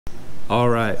All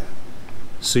right,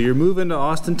 so you're moving to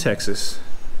Austin, Texas,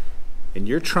 and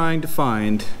you're trying to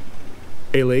find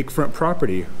a lakefront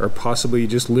property, or possibly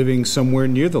just living somewhere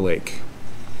near the lake.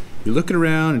 You're looking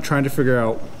around and trying to figure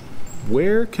out,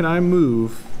 where can I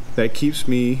move that keeps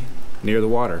me near the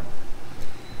water?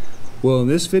 Well, in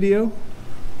this video,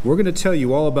 we're going to tell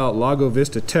you all about Lago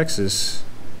Vista, Texas,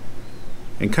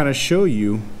 and kind of show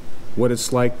you what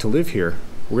it's like to live here.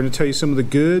 We're going to tell you some of the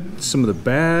good, some of the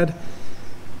bad,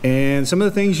 and some of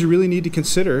the things you really need to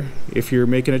consider if you're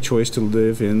making a choice to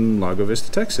live in Lago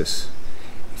Vista, Texas.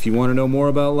 If you want to know more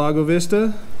about Lago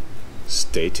Vista,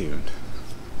 stay tuned.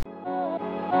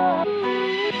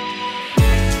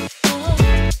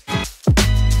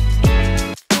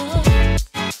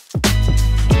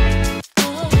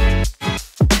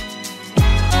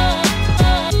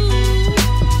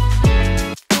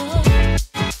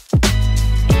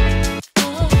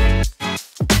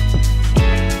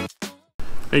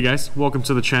 Hey guys, welcome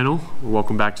to the channel, or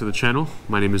welcome back to the channel.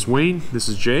 My name is Wayne, this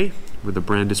is Jay. We're the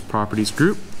Brandis Properties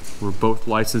Group. We're both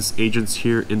licensed agents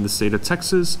here in the state of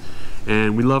Texas,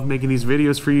 and we love making these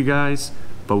videos for you guys,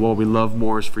 but what we love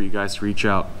more is for you guys to reach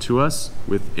out to us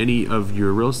with any of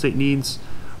your real estate needs.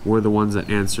 We're the ones that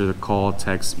answer the call,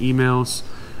 text, emails.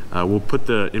 We'll put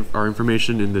our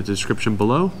information in the description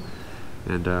below.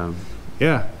 And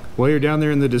yeah, while you're down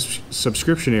there in the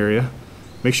subscription area,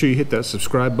 make sure you hit that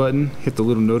subscribe button, hit the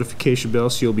little notification bell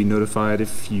so you'll be notified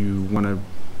if you want to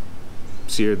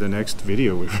see the next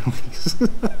video we release.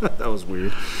 That was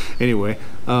weird. Anyway,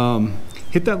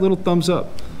 hit that little thumbs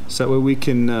up so that way we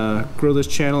can grow this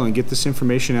channel and get this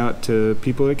information out to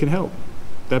people that can help.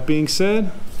 That being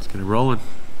said, let's get it rolling.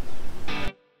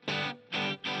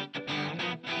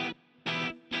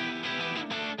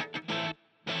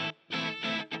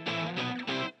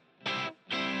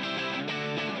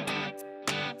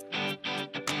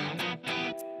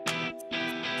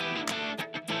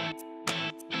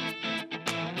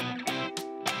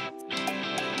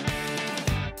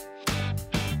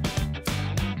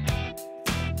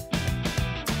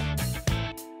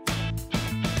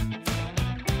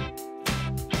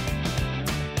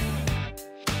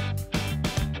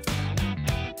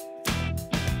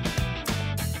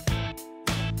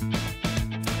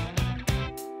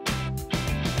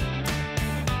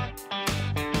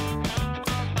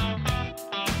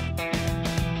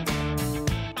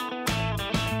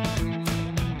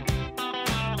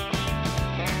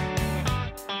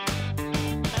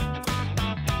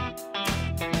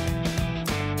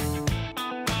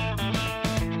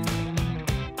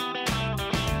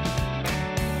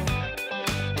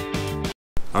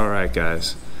 Alright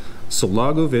guys, so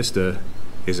Lago Vista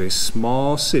is a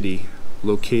small city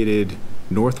located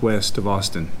northwest of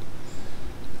Austin.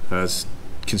 It's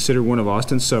considered one of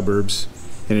Austin's suburbs,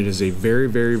 and it is a very,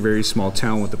 very, very small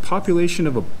town with a population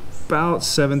of about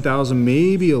 7,000,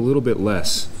 maybe a little bit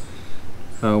less.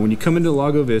 When you come into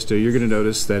Lago Vista, you're going to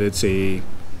notice that it's a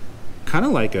kind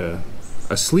of like a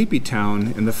sleepy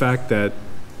town in the fact that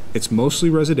it's mostly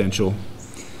residential.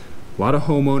 A lot of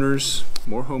homeowners,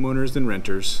 more homeowners than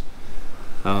renters.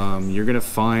 You're going to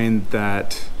find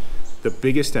that the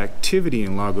biggest activity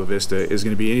in Lago Vista is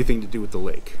going to be anything to do with the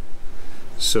lake.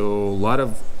 So a lot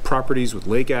of properties with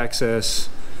lake access.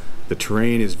 The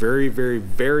terrain is very, very,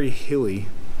 very hilly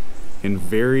and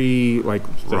very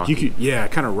yeah,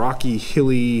 kind of rocky,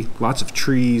 hilly, lots of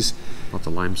trees. Lots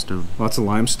of limestone. Lots of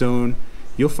limestone.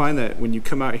 You'll find that when you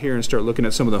come out here and start looking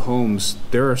at some of the homes,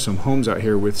 there are some homes out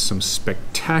here with some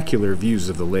spectacular views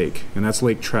of the lake, and that's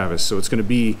Lake Travis. So it's going to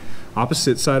be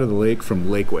opposite side of the lake from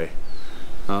Lakeway.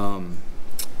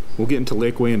 We'll get into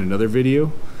Lakeway in another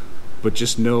video, but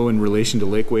just know in relation to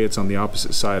Lakeway, it's on the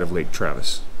opposite side of Lake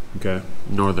Travis. Okay?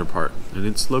 Northern part, and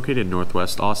it's located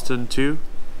northwest Austin too.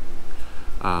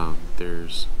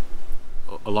 There's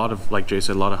a lot of, like Jay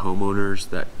said, a lot of homeowners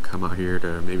that come out here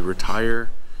to maybe retire.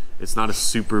 It's not a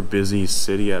super busy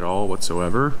city at all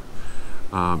whatsoever.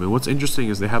 And what's interesting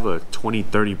is they have a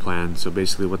 2030 plan. So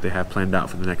basically what they have planned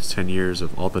out for the next 10 years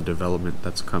of all the development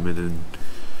that's coming in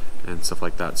and stuff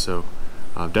like that. So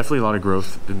definitely a lot of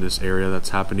growth in this area that's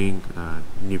happening.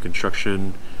 New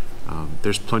construction.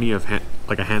 There's plenty of,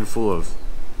 like a handful of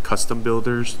custom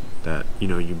builders that, you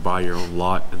know, you buy your own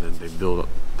lot and then they build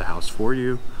the house for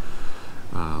you.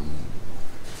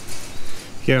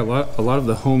 Yeah, a lot of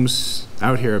the homes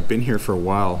out here have been here for a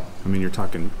while. I mean, you're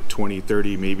talking 20,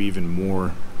 30, maybe even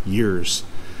more years.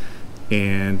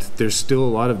 And there's still a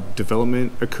lot of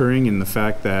development occurring in the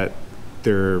fact that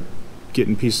they're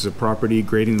getting pieces of property,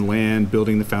 grading the land,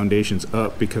 building the foundations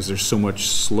up because there's so much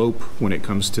slope when it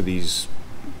comes to these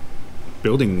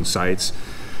building sites.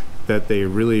 that they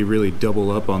really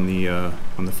double up on the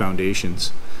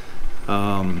foundations.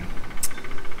 You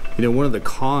know, one of the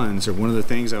cons, or one of the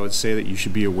things I would say that you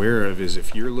should be aware of, is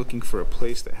if you're looking for a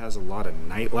place that has a lot of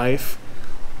nightlife,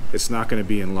 it's not going to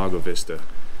be in Lago Vista.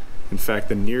 In fact,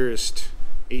 the nearest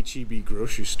HEB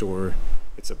grocery store,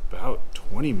 it's about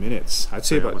 20 minutes. I'd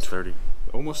say about almost 30.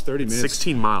 Almost 30 minutes.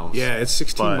 16 miles. Yeah, it's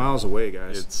 16 miles away,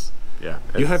 guys.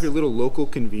 You have your little local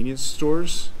convenience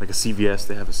stores. Like a CVS,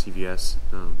 they have a CVS.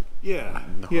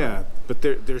 Yeah, but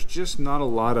there's just not a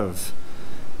lot of,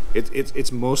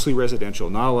 it's mostly residential,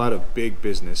 not a lot of big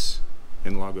business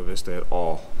in Lago Vista at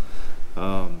all.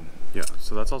 Yeah,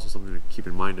 so that's also something to keep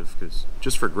in mind of, because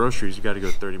just for groceries, you got to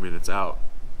go 30 minutes out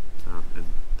and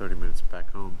 30 minutes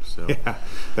back home. So yeah,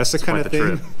 that's the kind of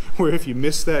thing where if you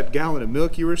miss that gallon of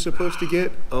milk you were supposed to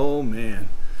get, oh man.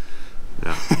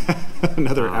 Yeah.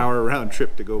 Another hour round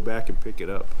trip to go back and pick it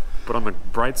up. But on the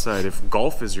bright side, if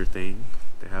golf is your thing,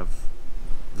 they have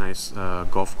nice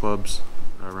golf clubs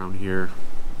around here.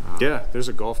 Yeah, there's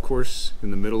a golf course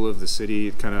in the middle of the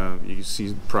city. Kind of, you can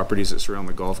see properties that surround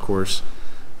the golf course.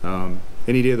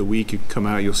 Any day of the week you come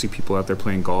out, you'll see people out there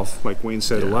playing golf. Like Wayne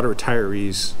said, a lot of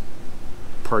retirees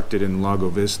parked it in Lago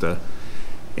Vista,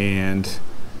 and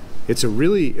it's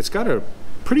got a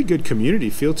pretty good community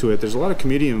feel to it. There's a lot of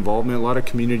community involvement, a lot of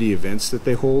community events that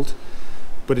they hold,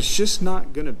 but it's just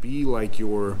not gonna be like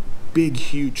your big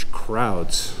huge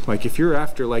crowds. Like if you're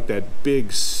after like that big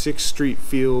 6th Street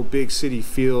feel, big city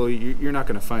feel, you're not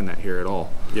gonna find that here at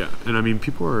all. Yeah, and I mean,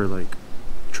 people are like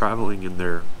traveling in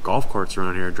their golf carts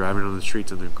around here, driving on the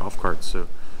streets in their golf carts, so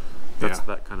that's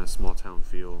that kind of small town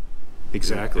feel.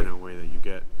 Exactly. In a way that you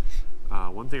get.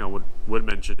 One thing I would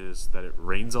mention is that it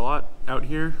rains a lot out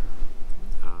here.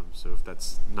 So if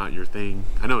that's not your thing,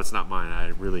 I know it's not mine. I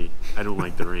don't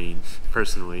like the rain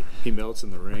personally. He melts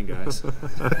in the rain, guys.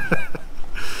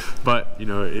 But you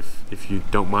know, if you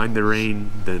don't mind the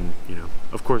rain, then you know,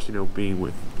 of course, you know, being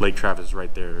with Lake Travis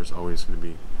right there's always going to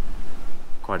be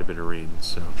quite a bit of rain.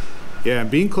 So yeah,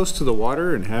 and being close to the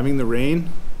water and having the rain,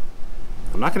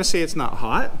 I'm not going to say it's not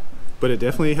hot, but it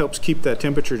definitely helps keep that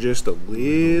temperature just a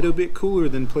little bit cooler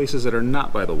than places that are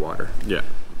not by the water. Yeah.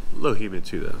 A little humid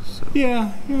too, though. So.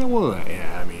 Yeah,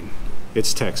 I mean,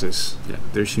 it's Texas. Yeah.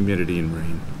 There's humidity and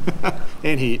rain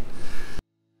and heat.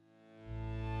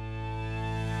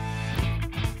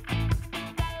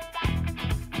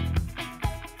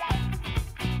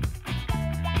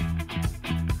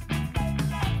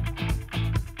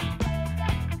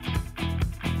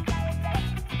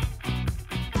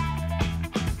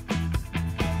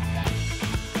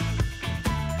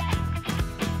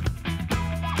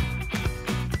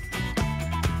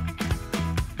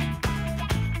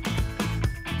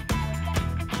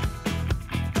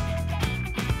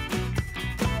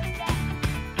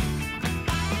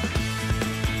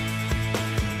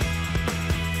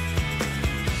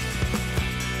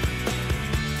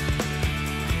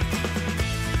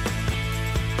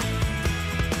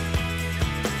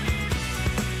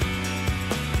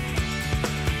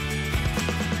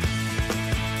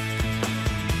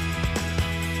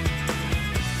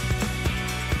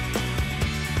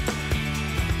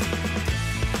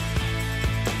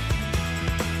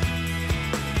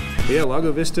 Yeah,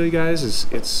 Lago Vista, guys,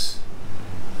 it's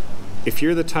if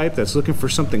you're the type that's looking for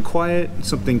something quiet,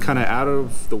 something kind of out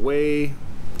of the way,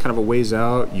 kind of a ways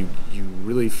out, you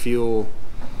really feel,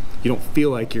 you don't feel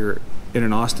like you're in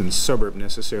an Austin suburb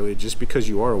necessarily just because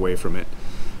you are away from it.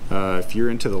 If you're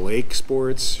into the lake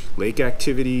sports, lake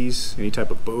activities, any type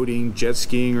of boating, jet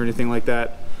skiing, or anything like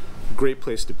that, great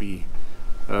place to be.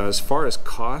 As far as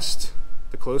cost,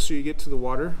 the closer you get to the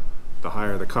water, the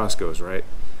higher the cost goes, right?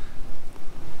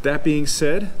 That being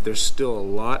said, there's still a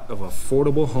lot of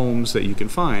affordable homes that you can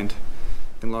find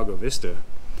in Lago Vista.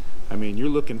 I mean, you're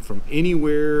looking from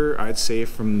anywhere, I'd say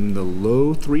from the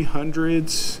low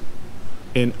 300s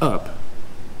and up.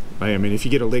 I mean, if you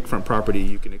get a lakefront property,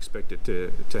 you can expect it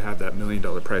to have that $1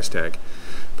 million price tag.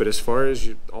 But as far as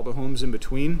all the homes in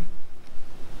between,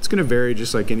 it's going to vary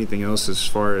just like anything else as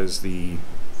far as the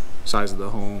size of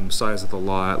the home, size of the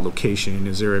lot, location.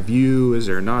 Is there a view? Is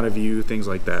there not a view? Things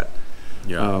like that.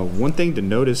 Yeah. One thing to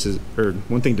note is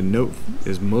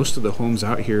most of the homes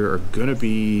out here are gonna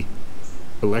be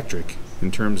electric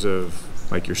in terms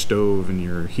of like your stove and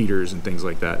your heaters and things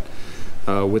like that.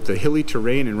 With the hilly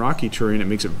terrain and rocky terrain, it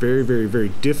makes it very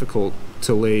difficult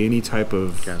to lay any type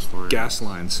of gas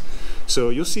lines. So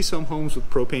you'll see some homes with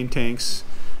propane tanks,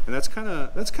 and that's kind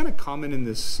of common in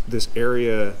this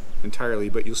area entirely.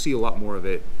 But you'll see a lot more of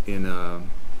it in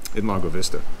Lago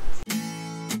Vista.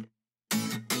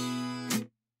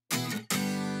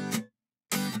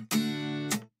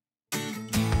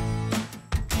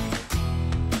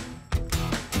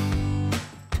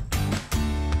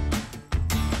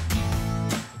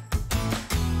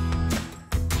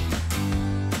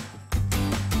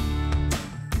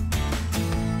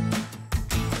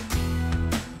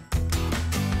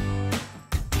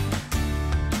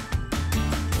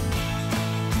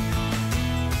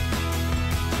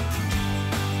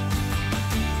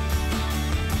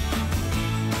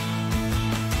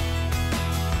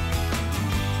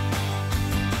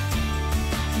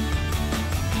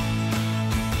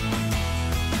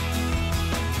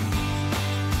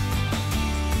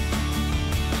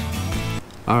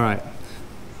 All right.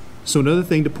 So another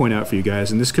thing to point out for you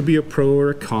guys, and this could be a pro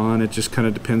or a con, it just kind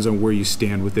of depends on where you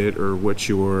stand with it or what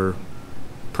your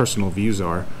personal views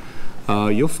are.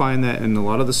 You'll find that in a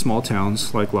lot of the small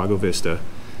towns like Lago Vista,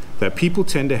 that people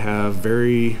tend to have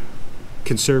very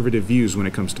conservative views when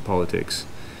it comes to politics.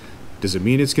 Does it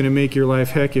mean it's going to make your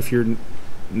life heck if you're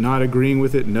not agreeing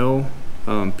with it? No.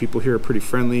 People here are pretty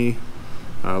friendly.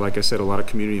 Like I said, a lot of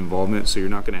community involvement, so you're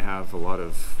not going to have a lot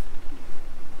of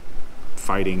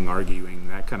fighting, arguing,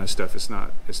 that kind of stuff. It's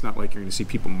not like you're going to see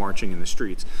people marching in the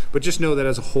streets. But just know that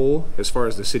as a whole, as far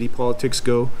as the city politics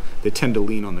go, they tend to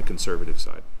lean on the conservative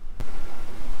side.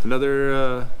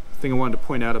 Another thing I wanted to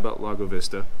point out about Lago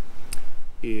Vista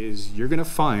is you're going to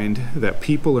find that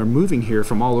people are moving here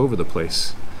from all over the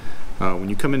place. When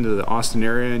you come into the Austin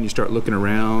area and you start looking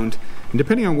around, and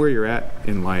depending on where you're at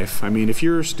in life, I mean, if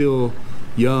you're still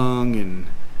young and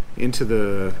into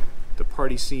the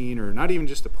party scene, or not even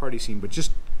just the party scene, but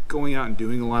just going out and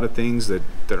doing a lot of things that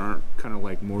aren't kind of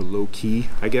like more low-key,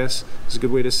 I guess is a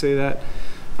good way to say that.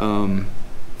 A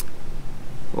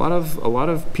lot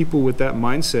of people with that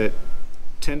mindset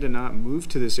tend to not move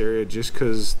to this area just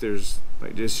because there's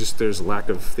lack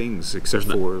of things except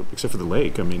for the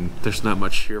lake. I mean, There's not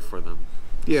much here for them.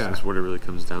 yeah. That's what it really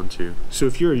comes down to. So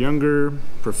if you're a younger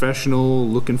professional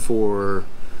looking for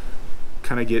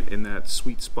kind of get in that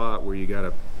sweet spot where you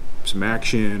got some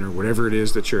action or whatever it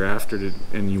is that you're after,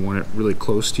 and you want it really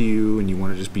close to you and you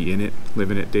want to just be in it,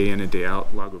 living it day in and day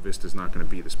out, Lago Vista is not going to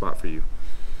be the spot for you.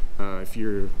 If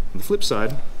you're on the flip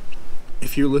side,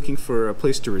 if you're looking for a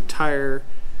place to retire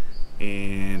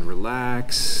and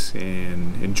relax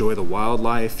and enjoy the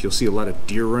wildlife, you'll see a lot of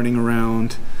deer running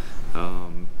around.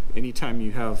 Anytime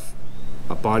you have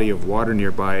a body of water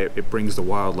nearby, it brings the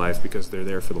wildlife because they're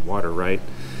there for the water, right?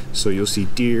 So you'll see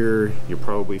deer, you'll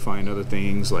probably find other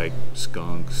things like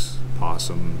skunks,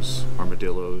 possums,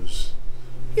 armadillos,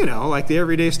 you know, like the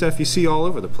everyday stuff you see all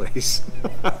over the place.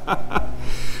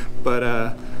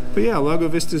 But yeah, Lago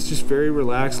Vista is just very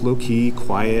relaxed, low-key,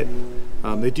 quiet.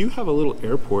 They do have a little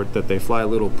airport that they fly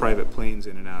little private planes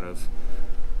in and out of.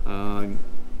 Kind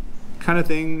of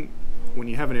thing, when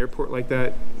you have an airport like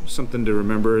that, something to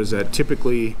remember is that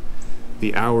typically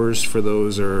the hours for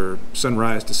those are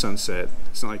sunrise to sunset.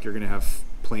 It's not like you're going to have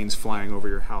planes flying over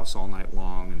your house all night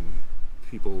long and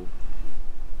people,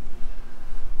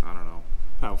 I don't know,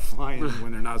 out flying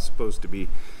when they're not supposed to be.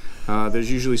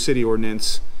 There's usually city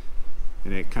ordinance,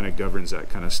 and it kind of governs that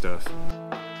kind of stuff.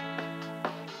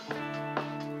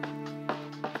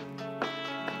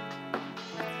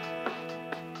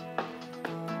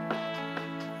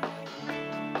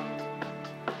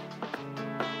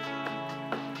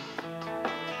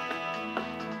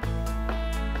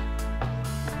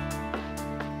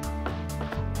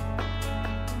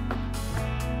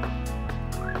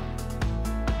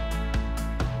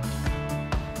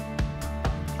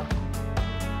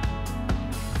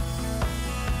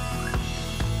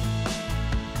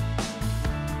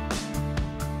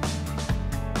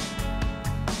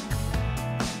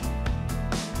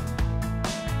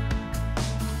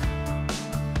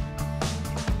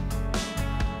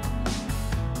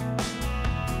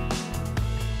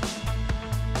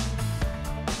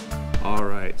 All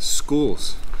right,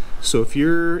 schools. So if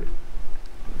you're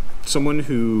someone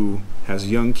who has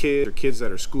young kids or kids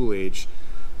that are school age,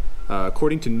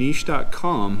 according to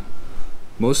niche.com,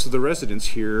 most of the residents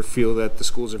here feel that the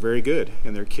schools are very good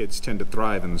and their kids tend to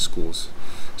thrive in the schools.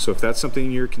 So if that's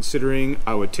something you're considering,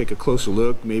 I would take a closer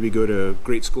look. Maybe go to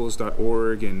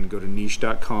greatschools.org and go to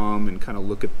niche.com and kind of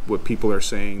look at what people are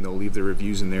saying. They'll leave their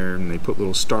reviews in there and they put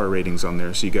little star ratings on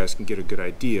there so you guys can get a good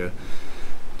idea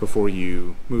before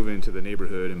you move into the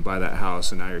neighborhood and buy that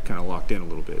house, and now you're kind of locked in a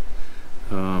little bit.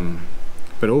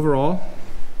 But overall,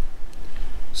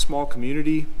 small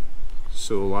community,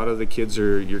 so a lot of the kids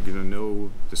you're gonna know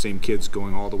the same kids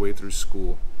going all the way through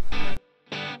school.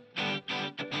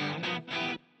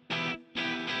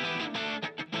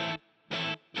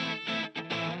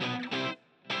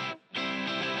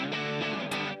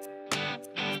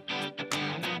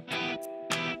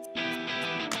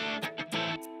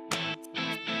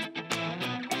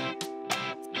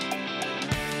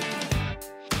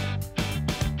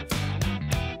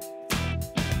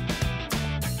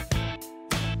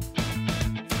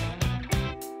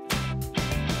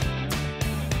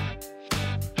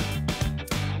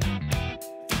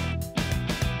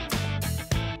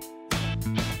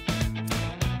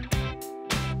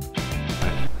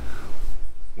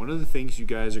 One of the things you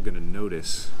guys are going to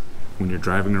notice when you're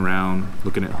driving around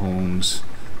looking at homes,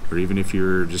 or even if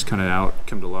you're just kind of out,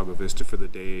 come to Lago Vista for the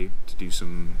day to do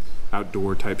some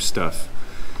outdoor type stuff,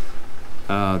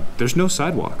 there's no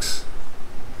sidewalks.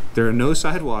 There are no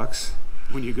sidewalks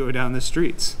when you go down the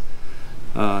streets.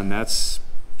 And that's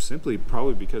simply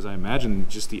probably because I imagine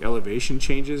just the elevation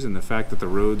changes and the fact that the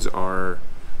roads are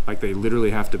like they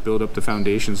literally have to build up the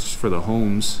foundations for the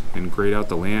homes and grade out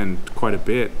the land quite a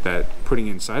bit, that putting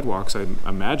in sidewalks I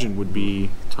imagine would be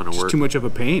ton of just work. too much of a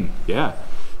pain. Yeah.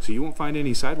 So you won't find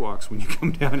any sidewalks when you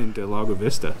come down into Lago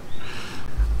Vista.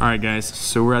 All right, guys,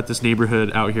 so we're at this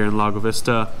neighborhood out here in Lago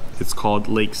Vista. It's called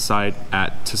Lakeside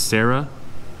at Tessera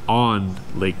on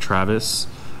Lake Travis.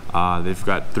 They've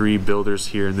got 3 builders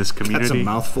here in this community. That's a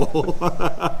mouthful.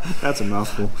 That's a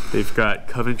mouthful. They've got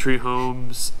Coventry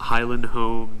Homes, Highland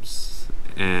Homes,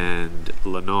 and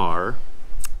Lennar.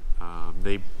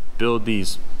 They build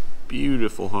these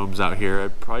beautiful homes out here.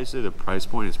 I'd probably say the price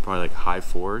point is probably like high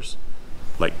 4s,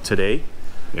 like today.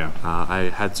 Yeah.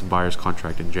 I had some buyers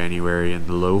contract in January in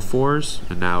the low 4s,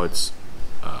 and now it's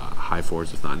high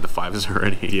 4s, if not in the 5s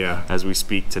already. Yeah. As we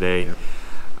speak today. Yep.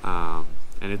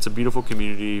 And it's a beautiful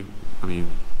community. I mean,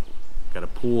 got a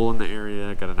pool in the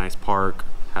area, got a nice park.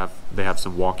 They have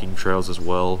some walking trails as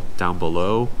well down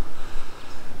below.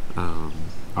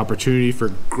 Opportunity for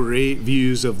great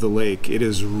views of the lake. It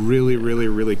is really, really,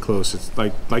 really close. It's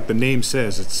like the name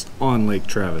says, it's on Lake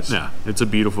Travis. Yeah, it's a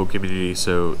beautiful community.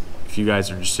 So if you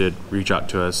guys are interested, reach out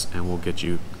to us and we'll get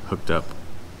you hooked up.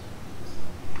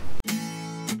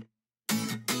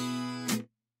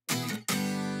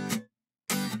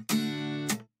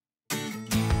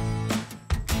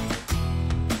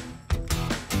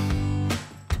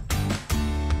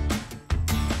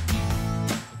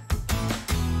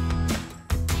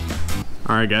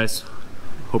 All right, guys,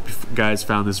 hope you guys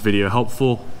found this video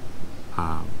helpful.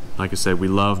 Like I said, we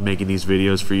love making these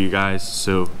videos for you guys,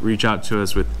 so reach out to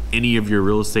us with any of your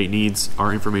real estate needs.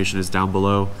 Our information is down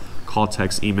below. Call,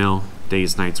 text, email,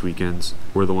 days, nights, weekends.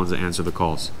 We're the ones that answer the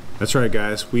calls. That's right,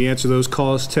 guys. We answer those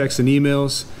calls, texts, and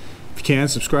emails. If you can,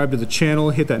 subscribe to the channel,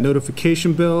 hit that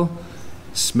notification bell,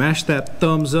 smash that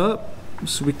thumbs up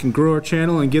so we can grow our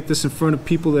channel and get this in front of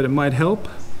people that it might help.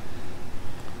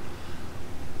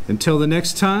 Until the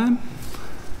next time,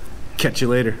 catch you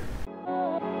later.